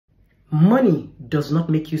Money does not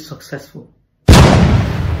make you successful.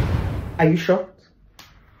 Are you shocked?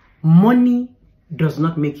 Money does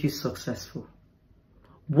not make you successful.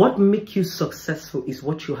 What makes you successful is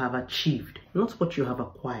what you have achieved, not what you have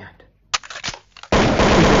acquired.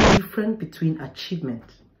 There's a difference between achievement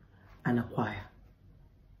and acquire.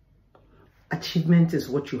 Achievement is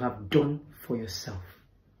what you have done for yourself.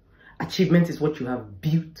 Achievement is what you have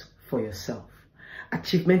built for yourself.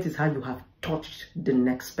 Achievement is how you have touched the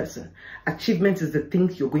next person. Achievement is the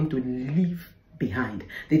things you're going to leave behind,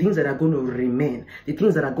 the things that are going to remain, the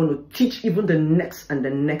things that are going to teach even the next and the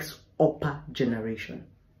next upper generation.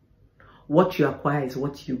 What you acquire is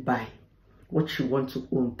what you buy, what you want to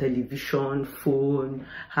own: television, phone,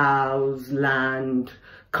 house, land,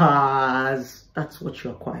 cars. That's what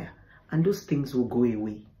you acquire, and those things will go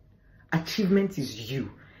away. Achievement is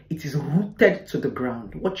you. It is rooted to the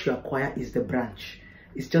ground. What you acquire is the branch.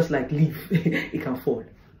 It's just like leaf. It can fall.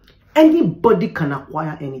 Anybody can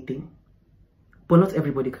acquire anything, but not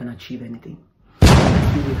everybody can achieve anything.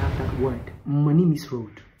 That's why we have that word, money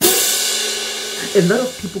misroad. A lot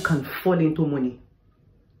of people can fall into money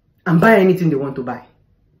and buy anything they want to buy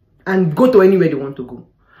and go to anywhere they want to go.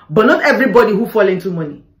 But not everybody who fall into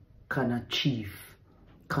money can achieve,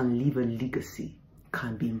 can leave a legacy,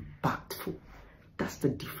 can be impactful. That's the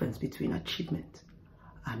difference between achievement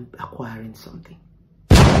and acquiring something.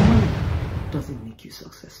 Money doesn't make you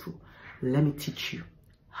successful. Let me teach you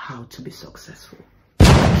how to be successful.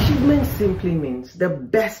 Achievement simply means the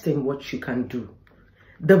best in what you can do,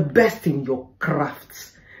 the best in your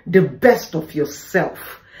crafts, the best of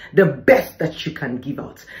yourself, the best that you can give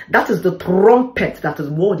out. That is the trumpet that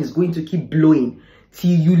the world is going to keep blowing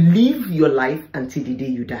till you live your life until the day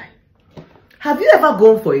you die. Have you ever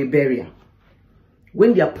gone for a burial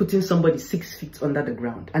when they are putting somebody 6 feet under the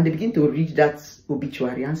ground and they begin to read that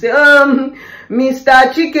obituary and say,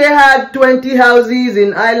 Mr. Chike had 20 houses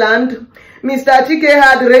in Ireland. Mr. Chike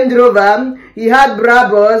had Range Rover. He had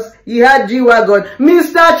Brabus. He had G-Wagon.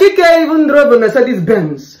 Mr. Chike even drove a Mercedes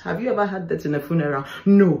Benz. Have you ever had that in a funeral?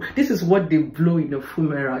 No. This is what they blow in a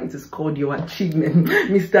funeral. It is called your achievement.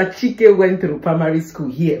 Mr. Chike went through primary school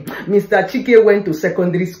here. Mr. Chike went to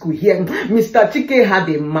secondary school here. Mr. Chike had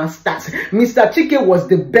a master's. Mr. Chike was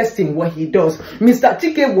the best in what he does. Mr.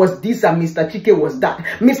 Chike was this and Mr. Chike was that.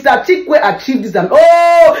 Mr. Chike achieved this and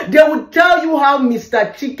they would tell you how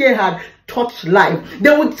Mr. Chike had touch life. They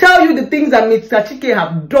will tell you the things that Mr. Chike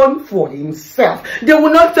have done for himself. They will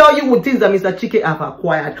not tell you the things that Mr. Chike have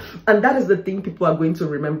acquired. And that is the thing people are going to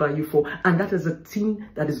remember you for. And that is the thing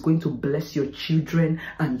that is going to bless your children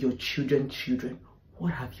and your children's children.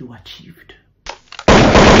 What have you achieved?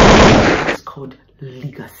 It's called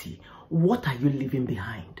legacy. What are you leaving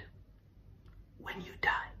behind when you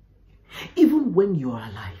die? Even when you are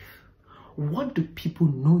alive, what do people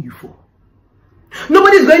know you for?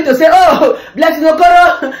 Nobody's going to say, oh, Blessing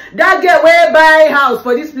Okoro, that girl will buy house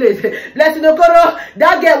for this place. Blessing Okoro,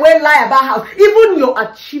 that girl will lie about house. Even your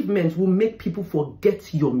achievements will make people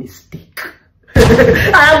forget your mistake.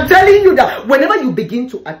 I am telling you that whenever you begin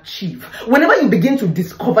to achieve, whenever you begin to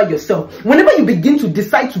discover yourself, whenever you begin to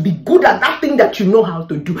decide to be good at that thing that you know how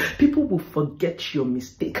to do, people will forget your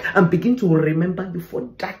mistake and begin to remember you for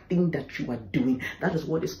that thing that you are doing. That is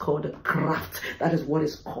what is called a craft. That is what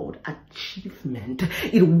is called achievement.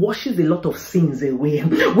 It washes a lot of sins away.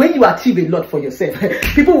 When you achieve a lot for yourself,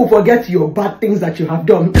 people will forget your bad things that you have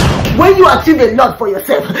done. When you achieve a lot for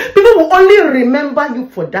yourself, people will only remember you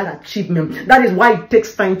for that achievement. That is why it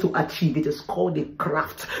takes time to achieve. It is called a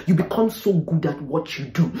craft. You become so good at what you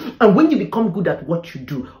do. And when you become good at what you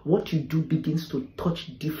do begins to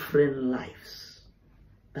touch different lives.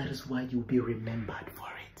 That is why you'll be remembered for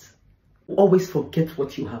it. Always forget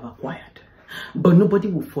what you have acquired, but nobody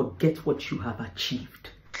will forget what you have achieved.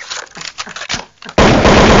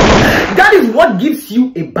 That is what gives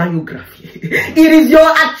you a biography. It is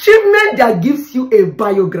your achievement that gives you a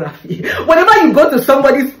biography. Whenever you go to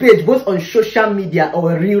somebody's page, both on social media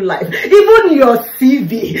or real life, even your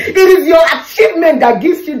CV, it is your achievement that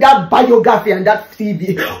gives you that biography and that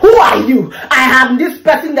CV. Who are you? I am this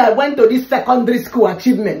person that went to this secondary school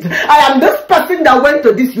achievement. I am this person that went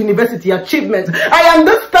to this university achievement. I am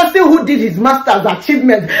this person who did his master's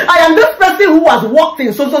achievement. I am this person who has worked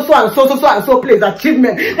in so and so place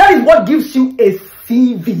achievement. That is what gives you a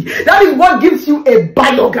CV. That is what gives you a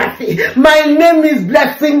biography. My name is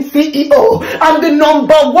Blessing CEO. I'm the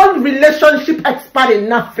 #1 relationship expert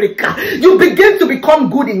in Africa. You begin to become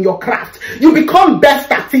good in your craft. You become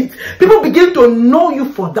best at it. People begin to know you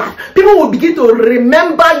for that. People will begin to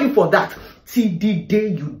remember you for that. till the day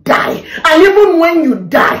you die. And even when you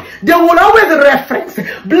die, they will always reference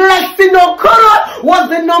Blessing Okoro was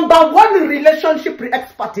the #1 relationship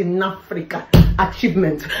expert in Africa.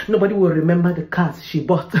 Achievement. Nobody will remember the cars she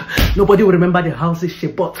bought. Nobody will remember the houses she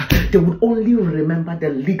bought. They will only remember the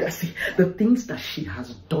legacy, the things that she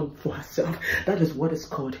has done for herself. That is what is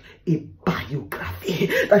called a biography.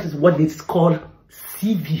 That is what is called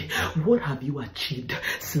CV. What have you achieved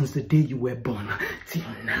since the day you were born till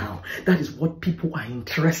now? That is what people are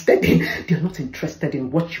interested in. They are not interested in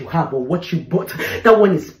what you have or what you bought. That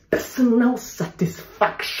one is personal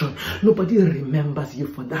satisfaction. Nobody remembers you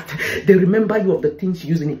for that. They remember you of the things you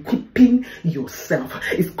use in equipping yourself.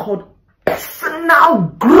 It's called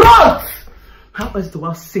personal growth. How else do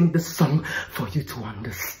I sing this song for you to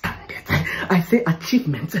understand it? I say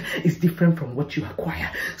achievement is different from what you acquire.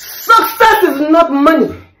 Success is not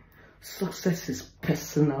money. Success is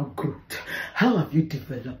personal growth. How have you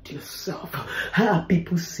developed yourself? How are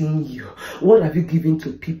people seeing you? What have you given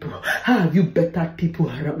to people? How have you bettered people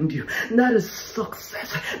around you? That is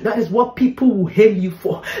success. That is what people will hail you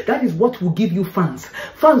for. That is what will give you fans.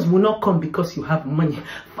 Fans will not come because you have money.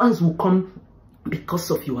 Fans will come because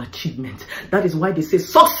of your achievement. That is why they say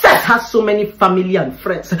success has so many family and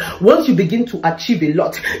friends. Once you begin to achieve a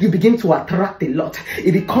lot, you begin to attract a lot.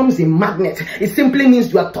 It becomes a magnet. It simply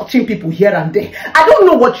means you are touching people here and there. I don't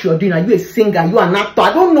know what you are doing. Are you a singer? Are you an actor?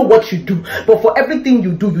 I don't know what you do. But for everything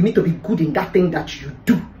you do, you need to be good in that thing that you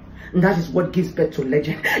do. And that is what gives birth to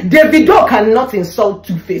legend. Davido cannot insult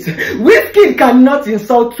Two-Face. Wizkid cannot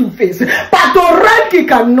insult Two-Face. Patoranking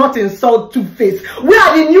cannot insult Two-Face. We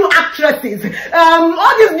are the new actresses.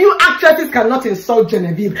 All these new actresses cannot insult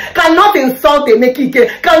Genevieve. Cannot insult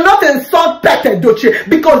Emekike. Cannot insult Pete Edochie.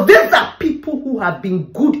 Because these are people who have been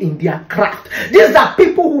good in their craft. These are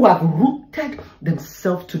people who have rooted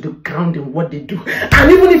themselves to the ground in what they do.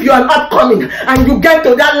 And even if you are upcoming and you get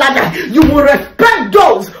to that ladder, you will respect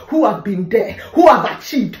those who have been there, who have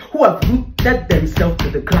achieved, who have rooted themselves to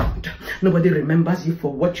the ground. Nobody remembers you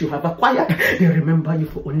for what you have acquired. They remember you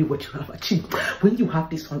for only what you have achieved. When you have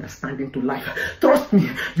this understanding to life, trust me,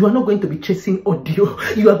 you are not going to be chasing audio.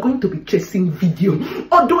 You are going to be chasing video.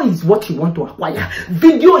 Audio is what you want to acquire.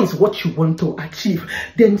 Video is what you want to achieve.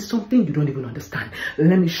 Then something you don't even understand.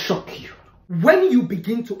 Let me shock you. When you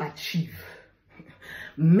begin to achieve,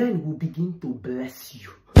 men will begin to bless you.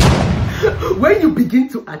 When you begin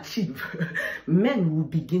to achieve, men will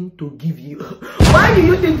begin to give you. Why do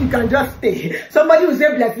you think you can just stay? Somebody will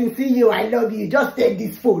say, Blessing, see you, I love you, just take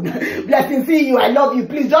this phone. Blessing, see you, I love you,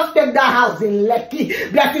 please just take that house in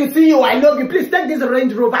Lekki. Blessing, see you, I love you, please take this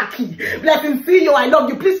Range Rover key. Blessing, see you, I love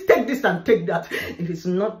you, please take this and take that. It is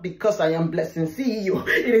not because I am Blessing, see you.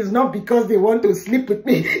 It is not because they want to sleep with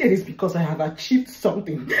me. It is because I have achieved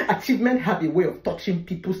something. Achievement have a way of touching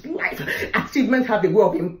people's life. Achievement have a way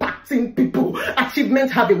of impacting people.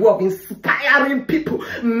 Achievements have a way of inspiring people.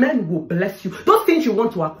 Men will bless you. Those things you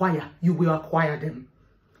want to acquire, you will acquire them.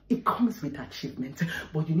 It comes with achievement,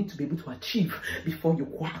 but you need to be able to achieve before you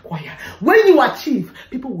acquire. When you achieve,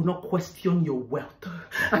 people will not question your wealth.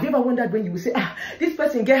 Have you ever wondered when you will say, this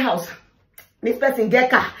person get house, this person get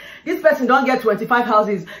car, this person don't get 25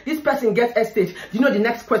 houses, this person gets estate? You know the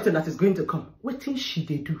next question that is going to come. What thing she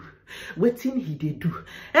they do? What thing he they do?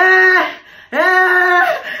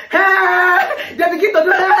 They begin to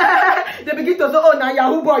do, they begin to say, oh, now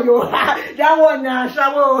Yahoo boy, yo, that one,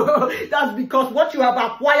 shawo. That's because what you have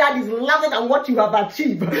acquired is larger than what you have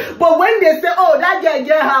achieved. But when they say, oh, that girl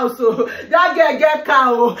get house, oh, that girl get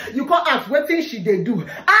car, oh, you can't ask, what thing she they do?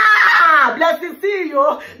 Blessing, see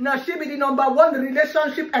you. Now she be the #1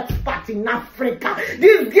 relationship expert in Africa.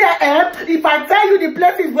 This girl, if I tell you the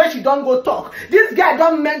places where she don't go talk, this girl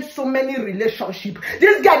don't make so many relationships.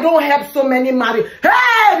 This girl don't help so many marry.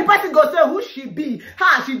 Hey, the person go say who she be.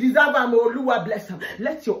 She deserve a Oluwa bless her.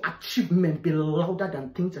 Let your achievement be louder than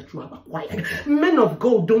things that you have acquired. Men of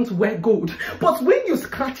gold don't wear gold, but when you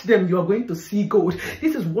scratch them, you are going to see gold.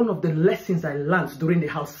 This is one of the lessons I learned during the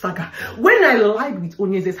house saga. When I lied with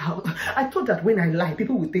Onyeze's house, I thought that when I lie,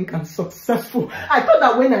 people would think I'm successful. I thought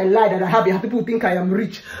that when I lie that I have it, people would think I am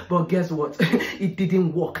rich. But guess what? It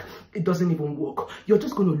didn't work. It doesn't even work. You're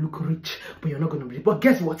just going to look rich, but you're not going to be rich. But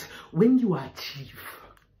guess what? When you achieve,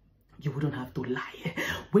 you wouldn't have to lie.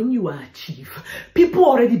 When you achieve, people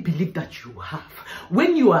already believe that you have.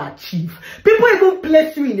 When you achieve, people even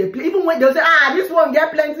place you in a place. Even when they say, this one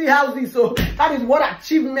get plenty houses. So that is what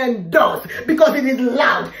achievement does. Because it is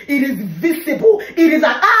loud. It is visible. It is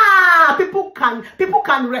people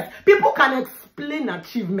can rest. People can explain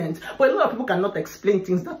achievements. But a lot of people cannot explain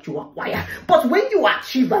things that you acquire. But when you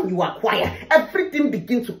achieve and you acquire, everything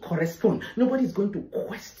begins to correspond. Nobody is going to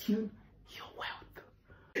question your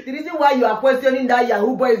The reason why you are questioning that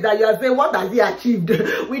Yahoo boy is that you are saying, what has he achieved?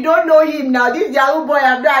 We don't know him now. This Yahoo boy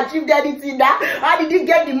have not achieved anything now. How did he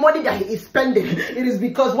get the money that he is spending? It is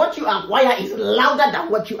because what you acquire is louder than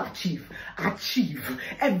what you achieve. Achieve.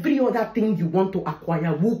 Every other thing you want to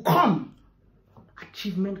acquire will come.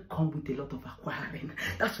 Achievement comes with a lot of acquiring.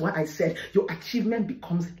 That's why I said your achievement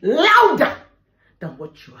becomes louder than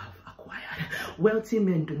what you have acquired. Wealthy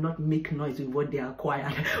men do not make noise with what they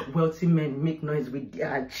acquired. Wealthy men make noise with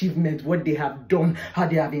their achievements, what they have done, how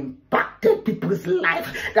they have impacted people's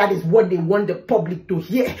life. That is what they want the public to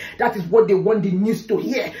hear. That is what they want the news to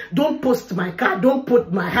hear. Don't post my car, don't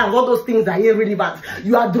put my house. All those things are irrelevant.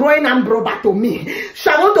 You are drawing umbrella to me.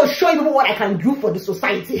 So I want to show you people what I can do for the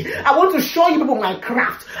society. I want to show you people my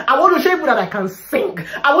craft. I want to show you people that I can sing.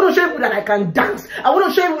 I want to show you people that I can dance. I want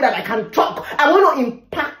to show you people that I can talk. I want to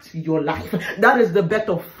impact your life. That is the bet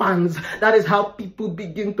of fans. That is how people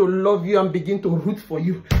begin to love you and begin to root for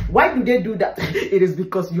you. Why do they do that? It is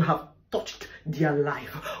because you have touched their life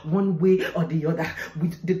one way or the other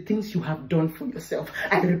with the things you have done for yourself.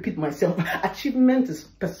 I repeat myself, achievement is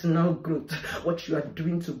personal growth. What you are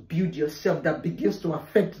doing to build yourself that begins to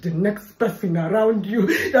affect the next person around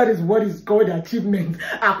you. That is what is called achievement.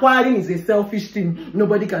 Acquiring is a selfish thing.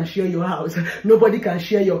 Nobody can share your house. Nobody can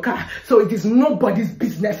share your car. So it is nobody's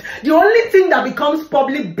business. The only thing that becomes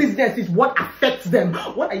public business is what affects them.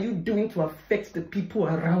 What are you doing to affect the people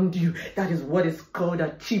around you? That is what is called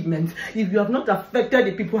achievement. If you have not affected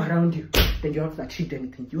the people around you, then you haven't achieved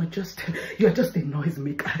anything. You are just a noise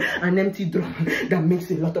maker, an empty drum that makes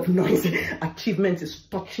a lot of noise. Achievement is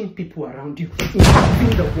touching people around you,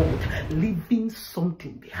 impacting the world, leaving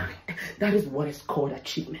something behind. That is what is called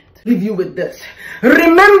achievement. Leave you with this.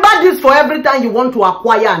 Remember this for every time you want to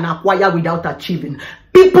acquire and acquire without achieving.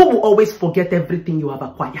 People will always forget everything you have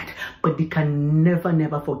acquired, but they can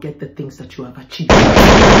never forget the things that you have achieved.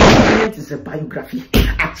 Achievement is a biography.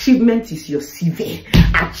 Achievement is your CV.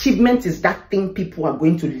 Achievement is that thing people are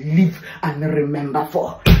going to live and remember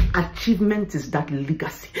for. Achievement is that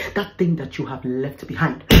legacy, that thing that you have left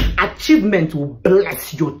behind. Achievement will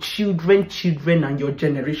bless your children, and your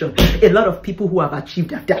generation. A lot of people who have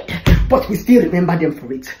achieved have died, but we still remember them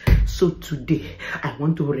for it. So today, I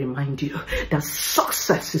want to remind you that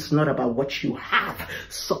success is not about what you have.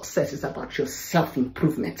 Success is about your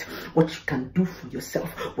self-improvement. What you can do for yourself,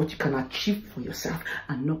 what you can achieve for yourself,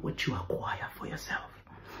 and not what you acquire for yourself.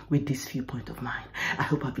 With this viewpoint of mine, I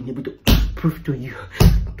hope I've been able to prove to you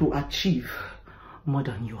to achieve more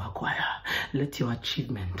than you acquire. Let your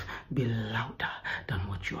achievement be louder than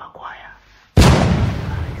what you acquire.